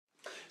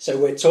So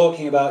we're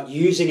talking about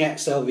using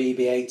Excel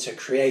VBA to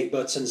create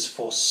buttons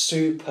for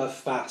super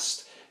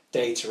fast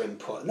data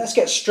input. And let's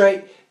get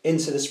straight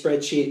into the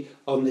spreadsheet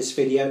on this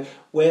video.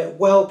 We're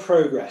well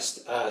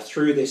progressed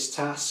through this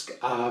task.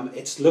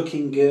 It's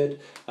looking good.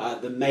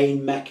 The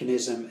main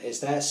mechanism is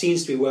there. It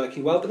seems to be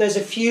working well, but there's a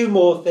few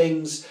more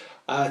things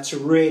to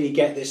really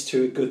get this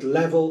to a good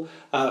level.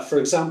 For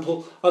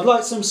example, I'd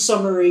like some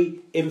summary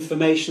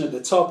information at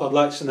the top. I'd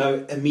like to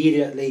know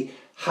immediately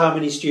how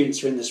many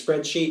students are in the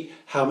spreadsheet,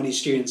 how many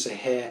students are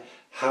here,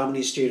 how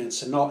many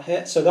students are not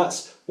here. So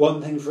that's one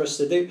thing for us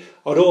to do.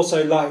 I'd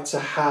also like to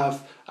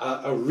have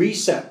a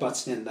reset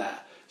button in there.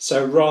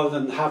 So rather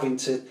than having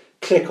to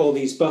click all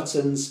these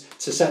buttons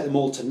to set them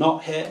all to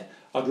not here,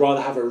 I'd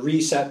rather have a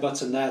reset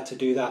button there to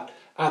do that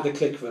at the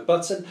click of a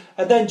button.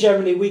 And then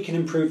generally we can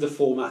improve the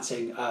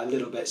formatting a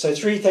little bit. So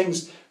 3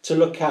 things to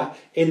look at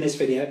in this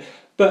video.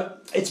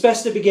 But it's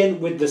best to begin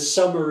with the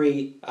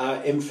summary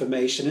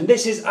information. And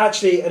this is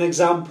actually an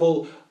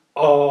example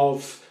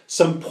of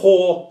some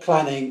poor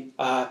planning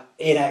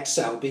in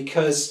Excel,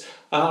 because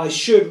I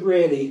should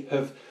really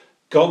have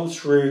gone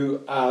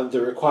through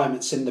the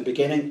requirements in the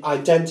beginning,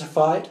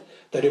 identified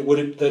that it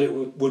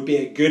would be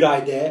a good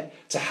idea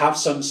to have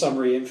some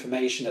summary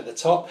information at the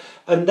top,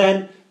 and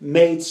then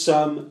made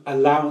some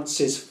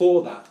allowances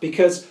for that,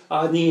 because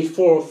I need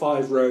 4 or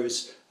 5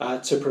 rows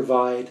to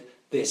provide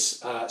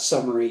this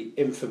summary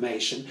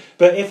information.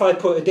 But if I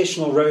put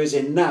additional rows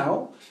in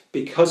now,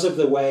 because of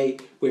the way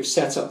we've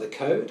set up the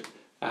code,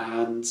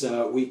 and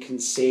we can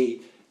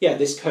see,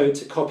 this code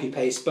to copy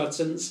paste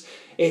buttons,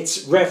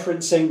 it's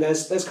referencing,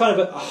 there's kind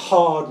of a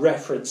hard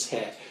reference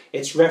here.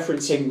 It's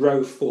referencing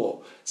row 4.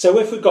 So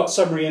if we've got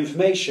summary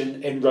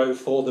information in row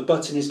 4, the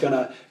button is going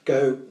to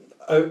go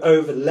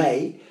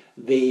overlay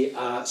the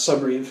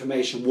summary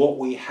information, what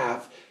we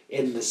have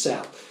in the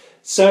cell.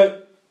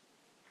 So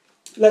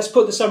let's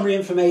put the summary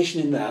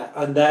information in there,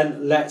 and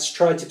then let's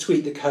try to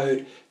tweak the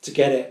code to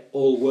get it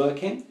all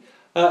working.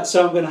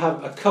 So I'm going to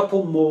have a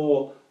couple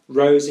more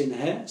rows in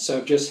here. So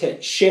I've just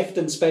hit Shift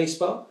and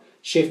Spacebar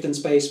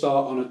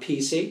on a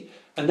PC,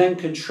 and then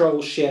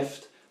Control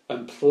Shift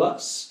and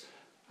plus,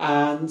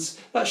 and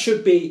that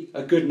should be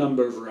a good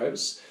number of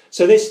rows.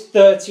 So this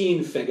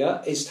 13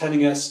 figure is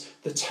telling us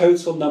the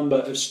total number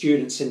of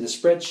students in the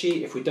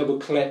spreadsheet. If we double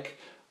click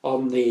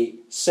on the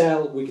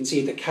cell, we can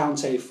see the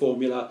count A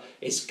formula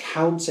is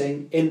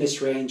counting in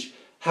this range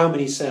how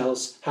many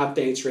cells have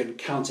data in,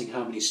 counting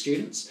how many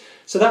students.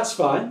 So that's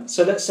fine.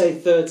 So let's say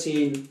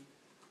 13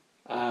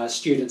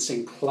 students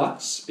in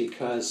class,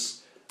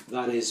 because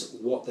that is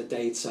what the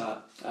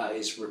data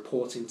is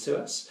reporting to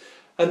us.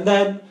 And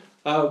then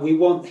we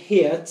want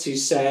here to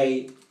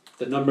say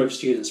the number of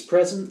students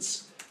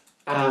present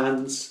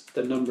and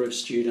the number of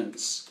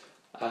students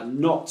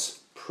not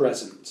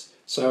present.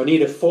 So I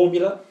need a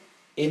formula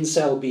in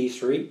cell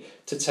B3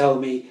 to tell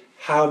me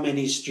how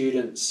many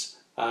students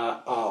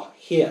are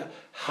here.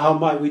 How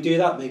might we do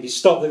that? Maybe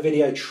stop the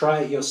video, try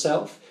it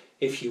yourself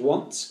if you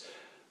want.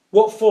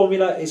 What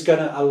formula is going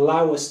to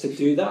allow us to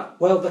do that?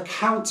 Well, the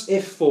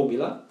COUNTIF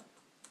formula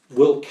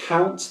will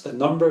count the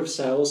number of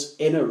cells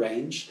in a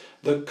range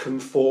that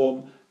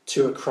conform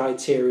to a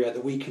criteria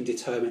that we can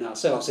determine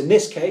ourselves. In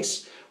this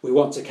case, we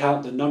want to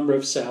count the number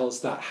of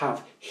cells that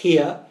have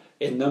here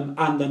in them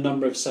and the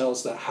number of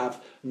cells that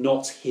have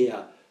not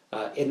here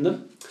in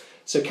them.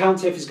 So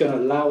COUNTIF is going to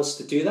allow us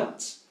to do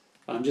that.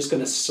 I'm just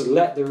going to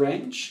select the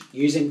range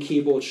using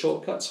keyboard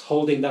shortcuts,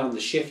 holding down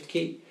the Shift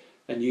key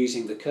and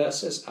using the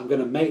cursors. I'm going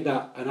to make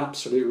that an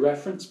absolute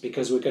reference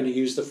because we're going to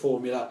use the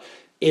formula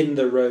in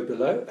the row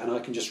below, and I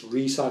can just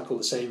recycle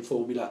the same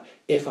formula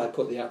if I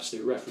put the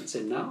absolute reference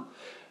in now.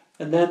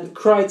 And then the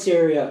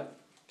criteria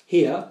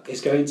here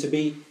is going to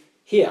be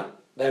here.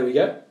 There we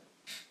go.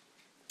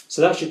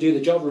 So that should do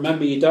the job.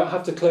 Remember, you don't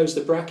have to close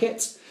the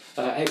bracket.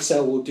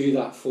 Excel will do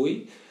that for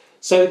you.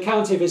 So the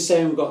COUNTIF is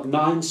saying we've got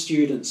 9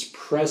 students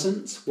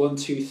present. 1,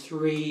 2,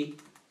 3,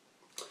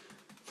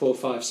 4,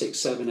 5, 6,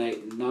 7,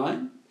 8,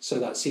 9. So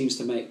that seems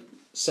to make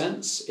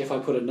sense. If I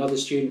put another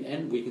student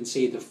in, we can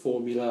see the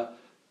formula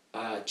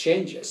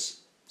changes.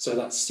 So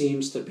that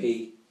seems to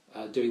be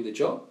doing the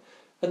job.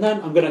 And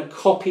then I'm going to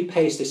copy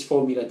paste this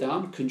formula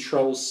down.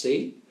 Control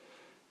C,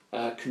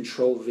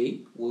 Control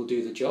V will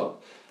do the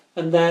job.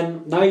 And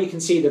then now you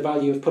can see the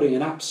value of putting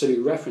an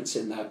absolute reference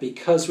in there,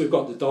 because we've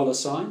got the dollar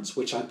signs,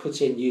 which I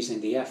put in using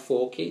the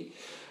F4 key.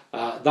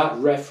 That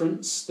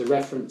reference, the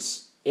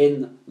reference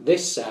in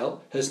this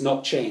cell, has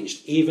not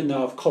changed. Even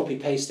though I've copy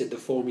pasted the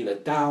formula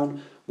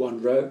down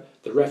 1 row,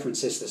 the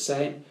reference is the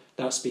same.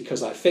 That's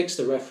because I fixed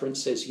the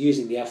references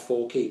using the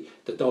F4 key.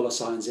 The dollar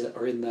signs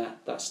are in there.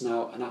 That's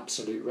now an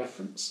absolute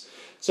reference.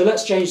 So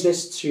let's change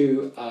this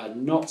to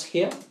not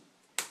here.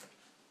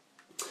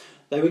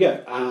 There we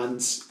go.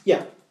 And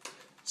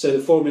so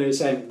the formula is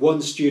saying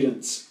 1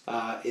 student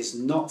is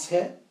not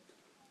here.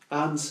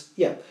 And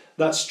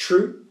that's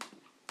true.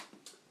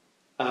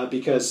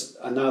 Because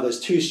now there's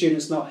 2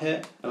 students not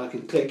here, and I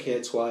can click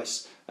here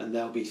twice and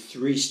there'll be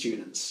 3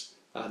 students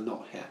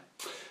not here.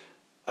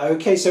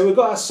 Okay, so we've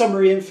got our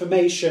summary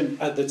information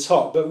at the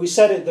top, but we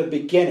said at the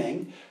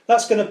beginning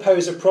that's going to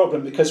pose a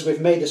problem because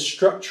we've made a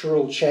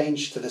structural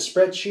change to the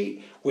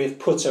spreadsheet. We've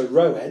put a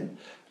row in,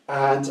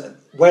 and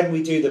when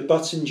we do the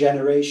button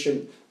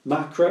generation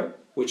macro,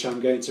 which I'm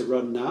going to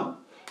run now,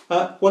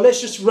 well,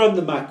 let's just run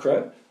the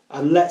macro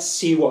and let's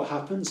see what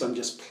happens. I'm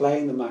just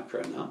playing the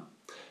macro now.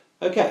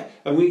 Okay,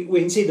 and we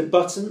can see the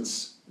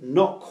buttons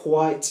not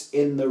quite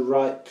in the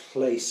right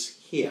place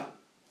here.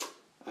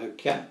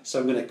 Okay, so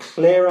I'm going to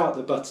clear out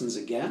the buttons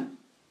again,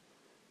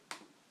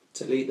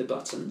 delete the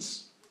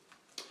buttons.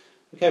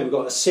 Okay, we've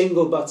got a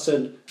single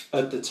button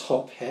at the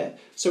top here.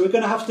 So we're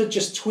going to have to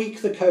just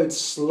tweak the code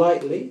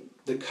slightly,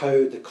 the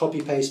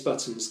copy-paste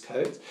buttons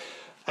code.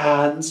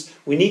 And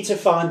we need to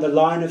find the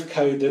line of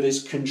code that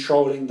is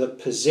controlling the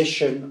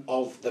position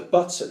of the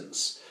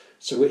buttons.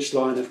 So which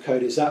line of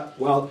code is that?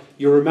 Well,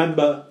 you'll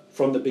remember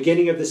from the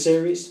beginning of the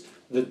series,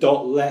 the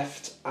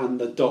 .left and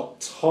the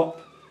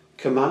 .top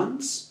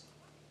commands.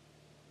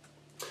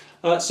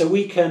 So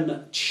we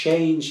can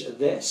change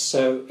this.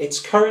 So it's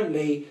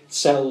currently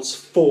cells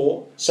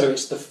 4, so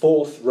it's the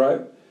 4th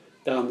row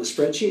down the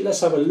spreadsheet.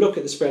 Let's have a look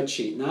at the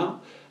spreadsheet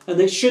now.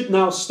 And it should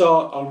now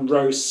start on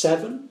row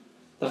 7.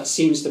 That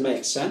seems to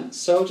make sense.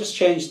 So I'll just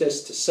change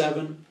this to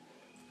 7,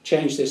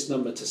 change this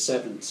number to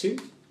 7 too.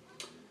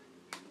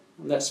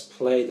 And let's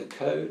play the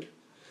code.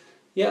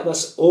 Yeah,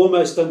 that's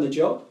almost done the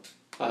job.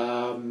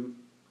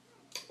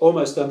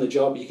 Almost done the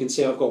job. You can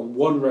see I've gone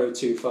 1 row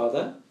too far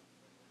there.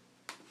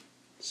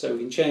 So we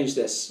can change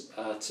this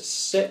to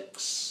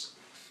 6.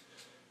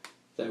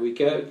 There we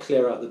go.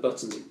 Clear out the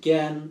buttons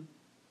again.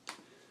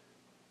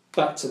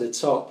 Back to the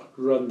top,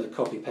 run the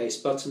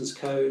copy-paste buttons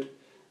code.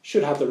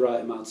 Should have the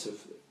right amount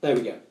of... There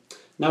we go.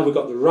 Now we've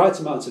got the right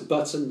amount of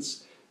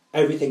buttons.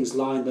 Everything's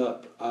lined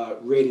up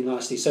really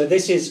nicely. So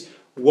this is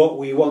what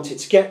we wanted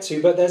to get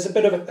to, but there's a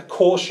bit of a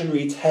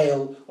cautionary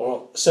tale,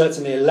 or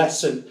certainly a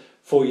lesson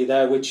for you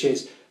there, which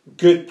is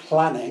good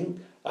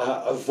planning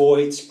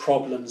avoids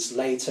problems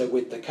later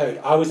with the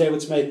code. I was able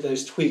to make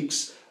those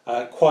tweaks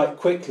quite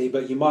quickly,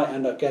 but you might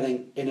end up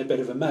getting in a bit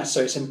of a mess.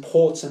 So it's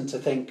important to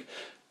think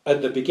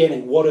at the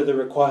beginning, what are the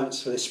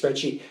requirements for this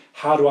spreadsheet?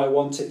 How do I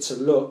want it to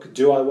look?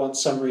 Do I want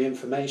summary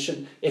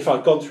information? If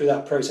I'd gone through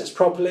that process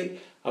properly,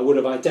 I would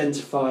have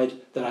identified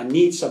that I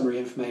need summary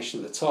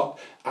information at the top,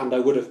 and I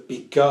would have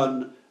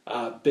begun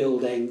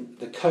building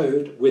the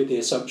code with the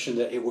assumption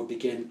that it would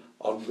begin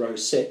on row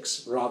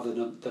 6 rather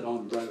than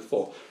on row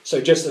 4. So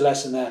just a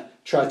lesson there,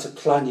 try to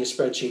plan your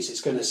spreadsheets.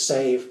 It's going to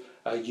save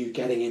you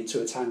getting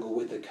into a tangle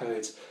with the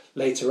code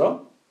later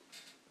on.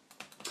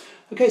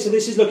 Okay, so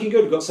this is looking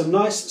good. We've got some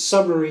nice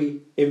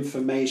summary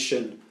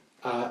information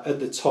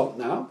at the top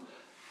now.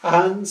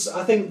 And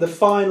I think the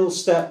final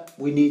step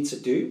we need to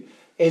do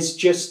is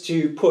just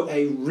to put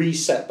a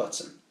reset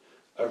button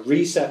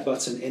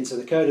into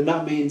the code. And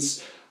that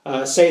means,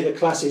 say the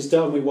class is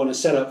done, we want to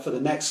set up for the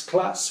next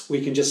class,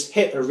 we can just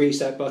hit a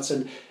reset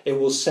button. It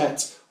will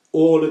set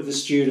all of the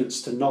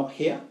students to not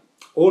here,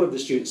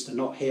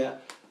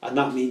 and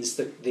that means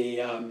that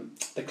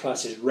the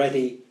class is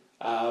ready,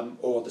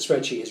 or the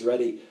spreadsheet is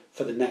ready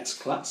for the next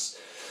class.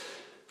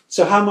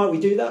 So how might we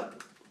do that?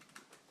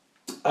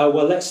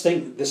 Well, let's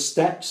think the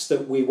steps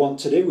that we want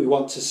to do. We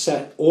want to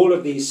set all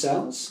of these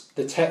cells,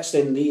 the text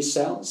in these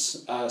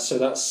cells, so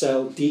that's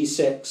cell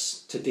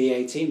D6 to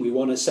D18. We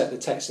want to set the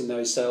text in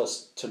those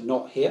cells to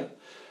not here.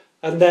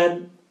 And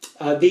then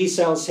these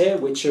cells here,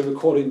 which are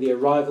recording the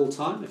arrival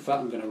time. In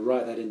fact, I'm going to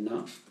write that in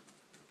now.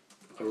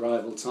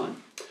 Arrival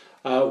time.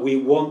 We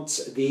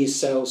want these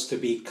cells to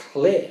be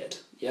cleared,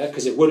 yeah,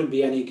 because it wouldn't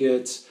be any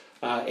good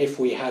if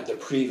we had the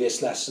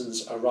previous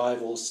lesson's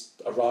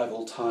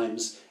arrival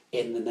times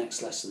in the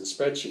next lesson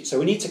spreadsheet. So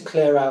we need to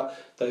clear out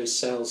those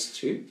cells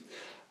too.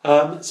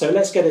 So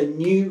let's get a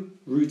new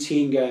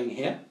routine going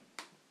here.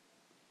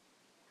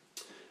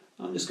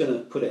 I'm just going to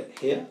put it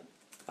here.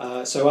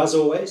 So as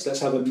always,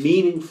 let's have a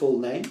meaningful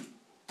name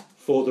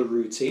for the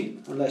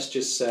routine. And let's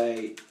just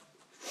say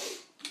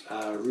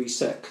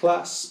reset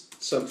class,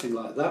 something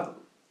like that.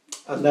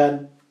 And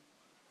then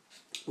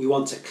we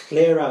want to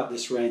clear out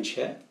this range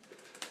here.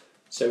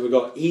 So we've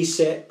got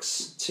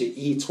E6 to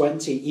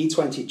E20,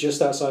 E20 just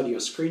outside of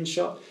your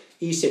screenshot,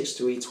 E6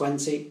 to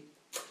E20,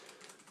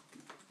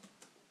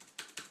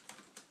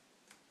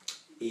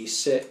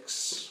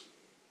 E6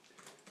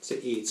 to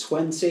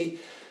E20,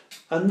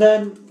 and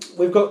then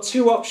we've got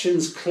two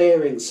options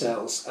clearing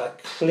cells.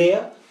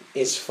 Clear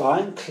is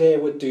fine, clear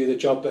would do the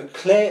job, but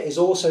clear is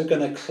also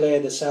going to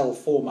clear the cell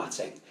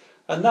formatting.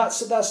 And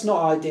that's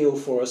not ideal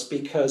for us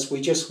because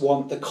we just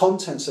want the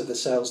contents of the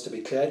cells to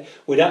be cleared.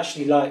 We'd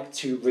actually like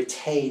to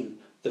retain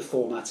the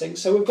formatting.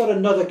 So we've got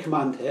another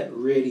command here,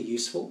 really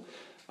useful.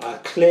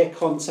 Clear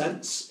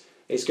contents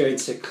is going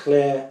to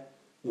clear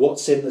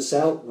what's in the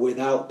cell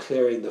without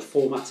clearing the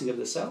formatting of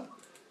the cell.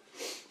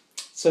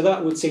 So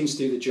that would seem to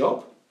do the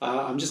job.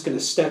 I'm just going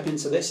to step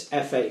into this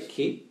F8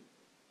 key.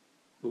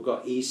 We've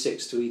got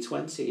E6 to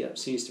E20, yep,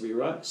 seems to be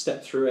right.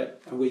 Step through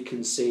it and we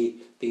can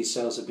see these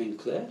cells have been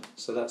cleared,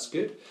 so that's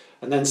good.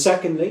 And then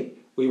secondly,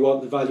 we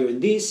want the value in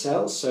these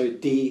cells, so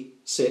D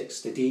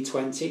D6 to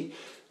D20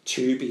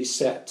 to be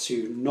set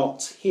to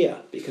not here,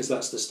 because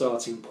that's the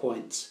starting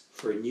point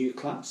for a new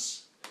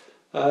class.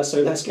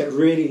 So let's get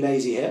really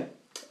lazy here.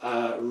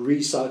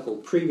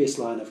 Recycle previous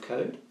line of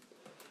code,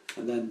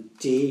 and then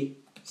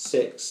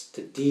D6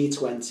 to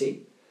D20.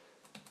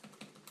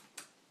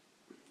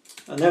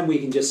 And then we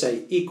can just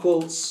say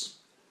equals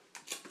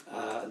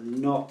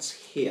not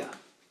here.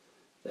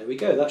 There we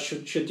go, that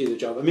should do the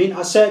job. I mean,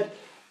 I said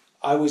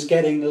I was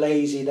getting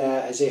lazy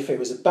there as if it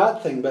was a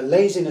bad thing, but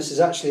laziness is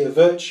actually a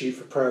virtue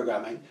for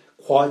programming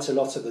quite a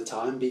lot of the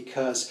time,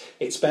 because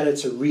it's better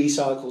to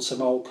recycle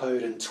some old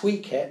code and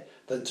tweak it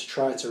than to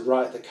try to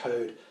write the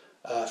code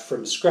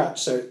from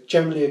scratch. So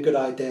generally a good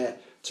idea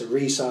to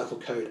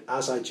recycle code,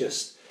 as I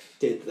just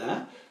did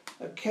there.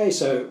 Okay,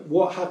 so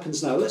what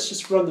happens now? Let's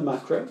just run the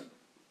macro.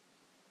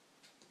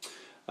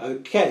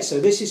 Okay,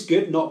 so this is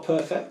good, not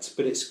perfect,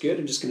 but it's good.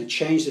 I'm just going to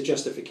change the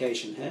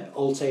justification here,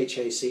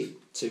 Alt-HAC,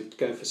 to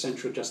go for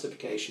central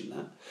justification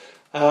there.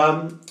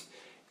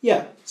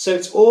 Yeah, so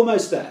it's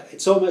almost there.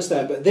 It's almost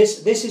there, but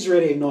this is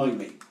really annoying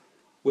me.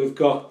 We've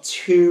got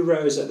 2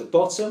 rows at the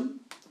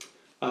bottom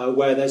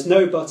where there's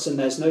no button,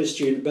 there's no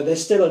student, but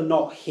there's still a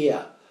not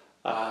here.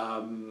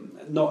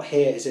 Not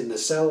here is in the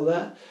cell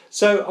there.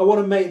 So I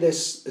want to make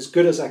this as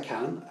good as I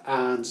can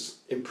and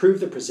improve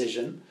the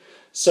precision,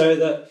 so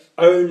that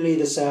only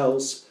the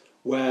cells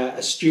where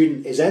a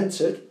student is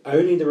entered,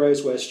 only the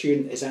rows where a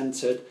student is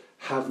entered,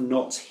 have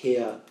not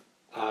here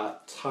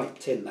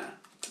typed in there.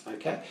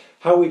 Okay,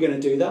 how are we going to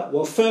do that?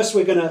 Well, first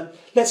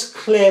let's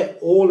clear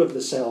all of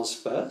the cells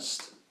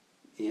first.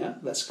 Yeah,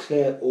 let's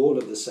clear all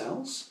of the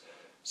cells.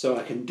 So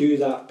I can do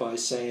that by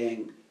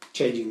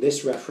changing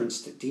this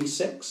reference to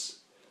D6.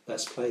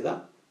 Let's play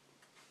that.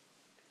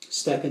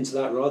 Step into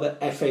that rather,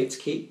 F8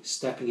 key,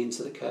 stepping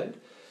into the code.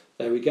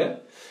 There we go.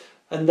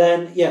 And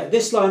then, yeah,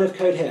 this line of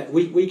code here,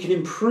 we can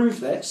improve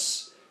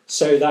this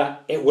so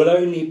that it will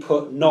only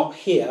put not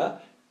here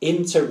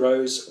into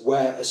rows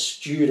where a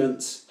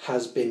student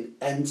has been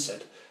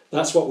entered.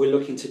 That's what we're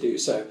looking to do.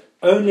 So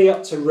only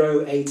up to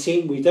row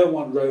 18. We don't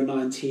want row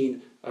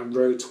 19 and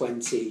row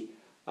 20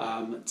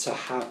 to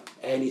have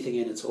anything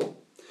in at all.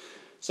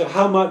 So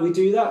how might we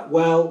do that?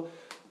 Well,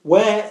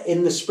 where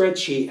in the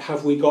spreadsheet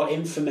have we got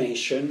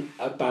information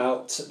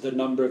about the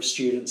number of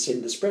students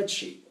in the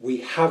spreadsheet?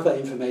 We have that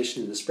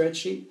information in the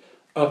spreadsheet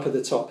up at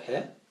the top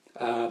here.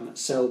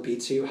 Cell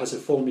B2 has a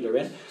formula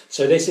in.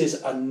 So this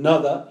is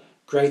another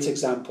great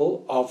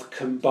example of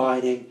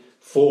combining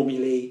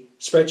formulae,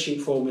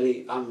 spreadsheet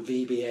formulae and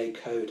VBA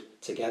code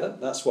together.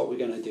 That's what we're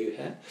going to do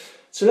here.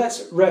 So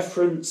let's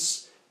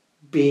reference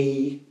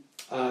B2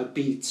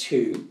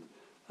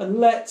 and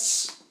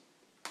let's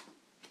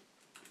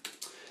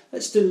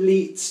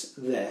delete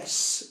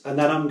this, and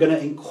then I'm going to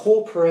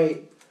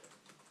incorporate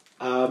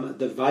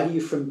the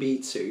value from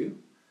B2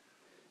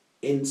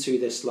 into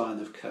this line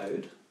of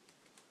code.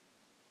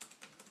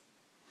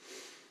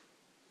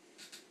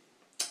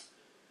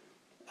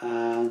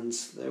 And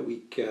there we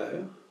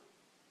go.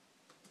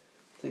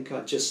 I think I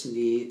just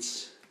need,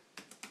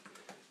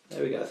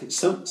 there we go, I think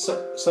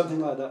something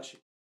like that should